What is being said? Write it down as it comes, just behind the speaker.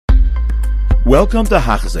Welcome to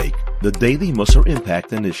Hachzik, the Daily Musar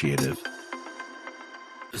Impact Initiative.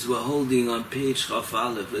 As we're holding on page Chaf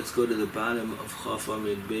Aleph, let's go to the bottom of Chaf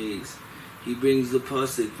Amid Beis. He brings the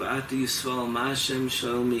pasuk, V'ati Yisrael Ma'ashem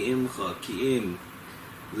Shal Mi'imcha Ki'im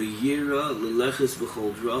L'yira L'leches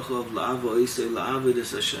B'chol Drachov La'ava Isai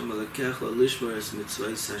La'avidus Hashem Alekecha Lishmer Es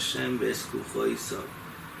Mitzvahs Hashem V'es Kucha Isav.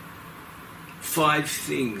 5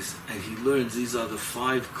 things, and he learns these are the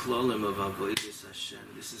 5 klolim of Avodas Hashem.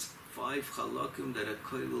 This is 5 chalakim that are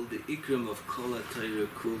koilul the ikrim of kol ha-Torah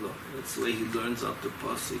kula. That's the way he learns up the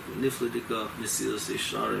pasuk. Nifladika Mesilas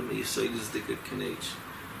Yesharim Yisoidus Dika Kenech.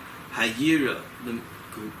 Hayira, the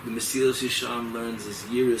Mesilas Yesharim learns is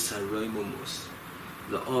yiras haroimumus.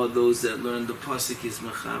 Those that learn the pasuk is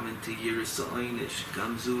mechamen to yiras ha'einish.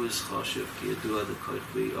 Gamzu is chashiv ki yadua the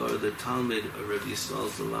kochvi. Or the Talmud of Rabbi Yisrael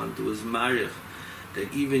Zalandu is marich,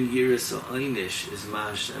 that even yiras ha'einish is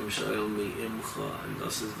ma'ashem shayil mi'imcha, and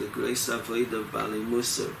this is the grace avodah of Bali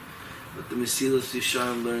Musar. But the Mesilas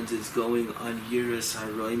Yesharim learns it's going on yiras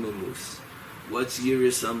haroimumus. What's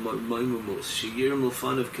yiras haroimumus? Sheyir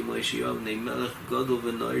mulfanav k'moish yavnei melech gadol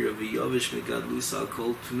v'noira v'yavish megadlus al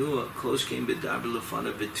kol tnua klosh kein bedaber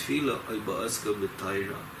lefanav b'tfila oy ba'aska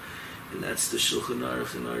b'tayra. And that's the Shulchan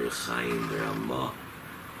Aruch and Aruch Chaim, the Ramah.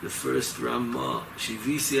 The first Ramah,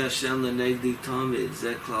 Shivisi Hashem l'negdi tamid,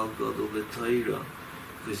 zeklal gadol b'tayra.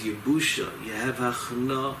 Because Yebusha, you have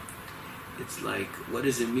hachna. It's like, what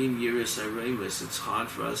does it mean, yiras haremus? It's hard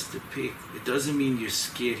for us to pick. It doesn't mean you're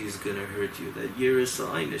scared he's going to hurt you. That yiras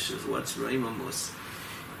ha'einish is what's reimamus.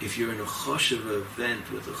 If you're in a choshev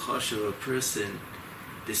event with a choshev person,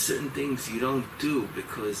 there's certain things you don't do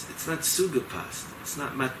because it's not sugapast. It's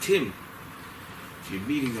not matim. If you're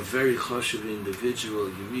meeting a very choshev individual,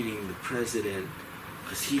 you're meeting the president,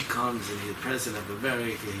 as he comes and the president of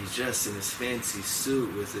America, he's dressed in his fancy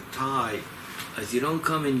suit with a tie, as you don't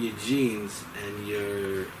come in your jeans and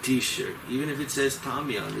your t-shirt, even if it says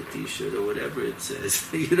Tommy on the t-shirt or whatever it says,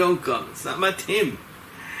 you don't come. It's not matim.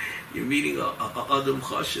 You're meeting a Adam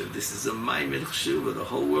Choshev. This is a Maimed Chshuva. The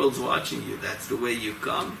whole world's watching you. That's the way you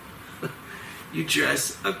come. You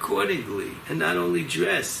dress accordingly. And not only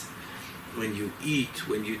dress, when you eat,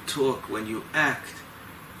 when you talk, when you act,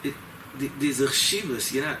 these are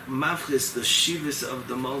shivas. You're not mafchis, the shivas of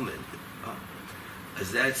the moment.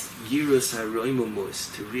 As that's yiras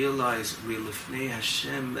haroimumus, to realize Rilifnei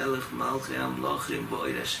Hashem Melech Malchei Amlachim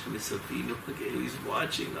V'od Hashem Misavinu. He's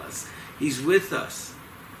watching us. He's with us.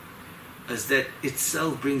 As that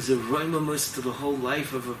itself brings a roimumus to the whole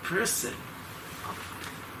life of a person.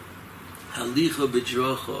 Halicha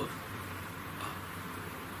b'drachov.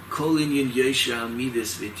 Kol inyan yesha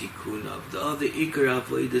hamidus v'tikunav. The other ikar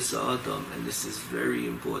avodas adam, and this is very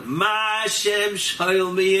important. Ma'ashem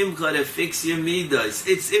shayil mi'imcha, to fix your midas.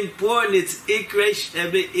 It's important. It's ikra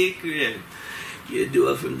shebe ikrim. You do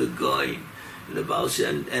it from the Goin. And the Baal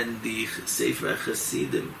Shem and the Sefer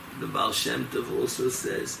Chasidim, the Baal Shem Tov also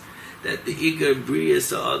says that the ikar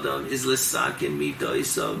brias adam is lesakin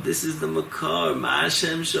midaisam. This is the makar.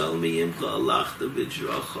 Ma'ashem shayil mi'imcha alachta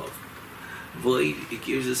b'drachov. Void, it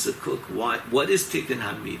gives us a cook. What is Tikkun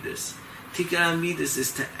Hamidus? Tikkun Hamidus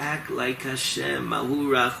is to act like Hashem, Mahu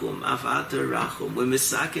Rachum, Avata Rachum. We're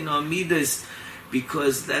misakin our midas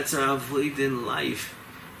because that's our avoid in life.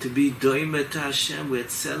 To be doimet to Hashem, we're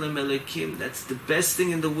tzelem elikim. That's the best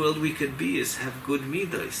thing in the world we could be, is have good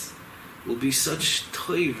midas. We'll be such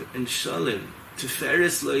toiv and shalom.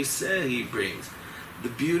 Tiferes lo yiseh, he brings the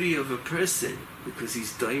beauty of a person because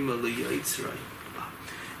he's doimet lo yitzray.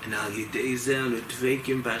 And al yidei zeh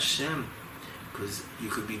nutvekim b'Hashem, because you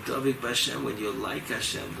could be davik b'Hashem when you're like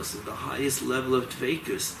Hashem. This is the highest level of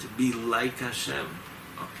dvekus, to be like Hashem.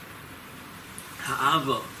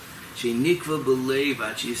 Ha'ava shenikva b'leiv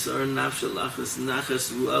ad she'yisar nafshe lachas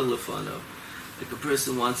nachas ruah lefanav. Like a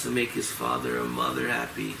person wants to make his father or mother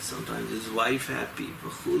happy, sometimes his wife happy,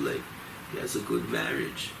 v'chulei. He has a good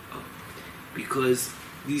marriage, because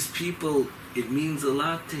these people, it means a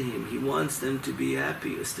lot to him. He wants them to be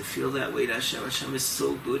happy, is to feel that way. Hashem, Hashem is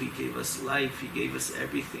so good. He gave us life. He gave us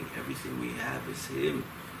everything. Everything we have is Him.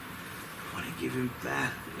 I want to give Him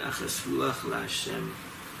back. Nachas ruach LaHashem.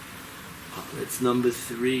 That's number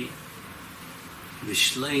 3.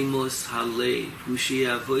 V'shleimus halei hu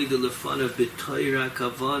she'avoda lefanav b'toira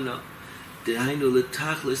kavana dehainu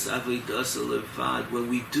l'tachlis avodas levad. When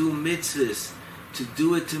we do mitzvahs, to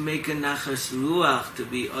do it to make a nachas ruach, to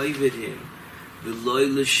be oived Him.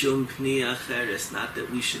 V'loy l'shum pni acheres, not that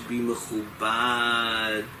we should be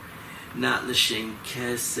mechubad, not l'shem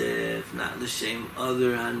kesef, not l'shem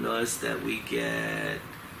other hanos that we get,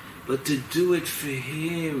 but to do it for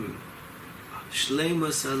Him.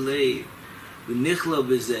 Shleimus alev. v'nichla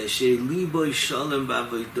b'zeh she'liboy shalom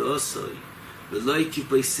b'avoidosoi v'loi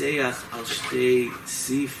kipoiseach al shtei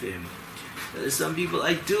sifim. Some people,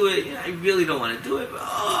 I do it, I really don't want to do it, but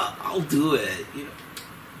I'll do it.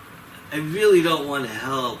 I really don't want to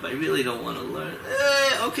help. I really don't want to learn.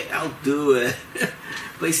 Okay, I'll do it.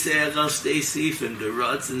 Poiseach al shtei sifim. The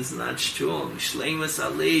Ratzen's not strong. Shleimus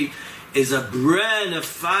alev is a brand, a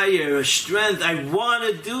fire, a strength. I want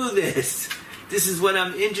to do this. This is what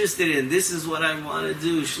I'm interested in. This is what I want to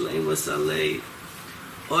do. Shleimus alev.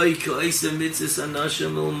 Oy ka'isa mitzvahs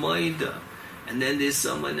anashim ulmoida. And then there's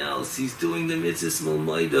someone else. He's doing the mitzvahs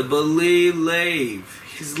mulmoida. Believe lave.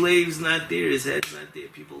 His lave's not there. His head's not there.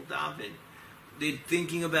 People daven. They're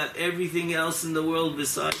thinking about everything else in the world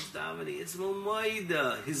besides davening. It's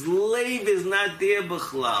mulmoida. His lave is not there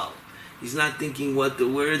b'chlal. He's not thinking what the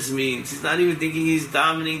words mean. He's not even thinking he's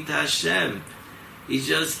davening to Hashem. He's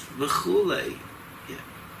just b'chulei.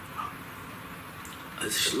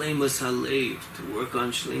 As shleimus halev, to work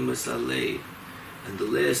on shleimus halev. And the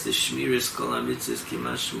last is shmiras kol hamitzvos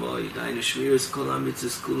kimashmoi. Dainu shmiras kol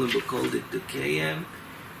hamitzvos kulam b'kol dikdukayim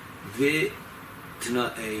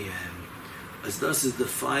v'tna'ayim. As thus is the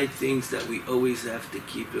 5 things that we always have to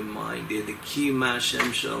keep in mind. They're the key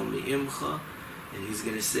ma'ashem shal mi'imcha. And he's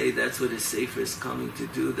going to say that's what his Sefer is coming to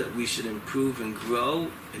do, that we should improve and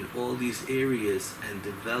grow in all these areas and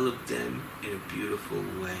develop them in a beautiful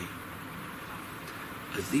way.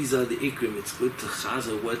 As these are the Ikrim, it's good to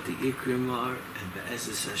chaza what the Ikrim are, and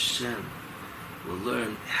Be'ezus Hashem will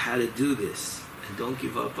learn how to do this. And don't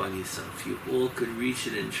give up on yourself. You all could reach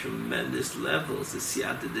it in tremendous levels. The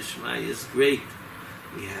Siyata D'Shmaya is great.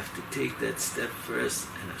 We have to take that step first,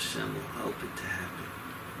 and Hashem will help it to happen.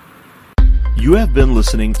 You have been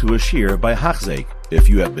listening to a shir by Hachzeik. If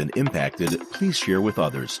you have been impacted, please share with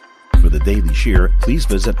others. For the daily shir, please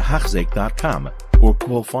visit Hachzeik.com or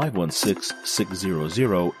call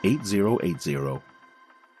 516-600-8080.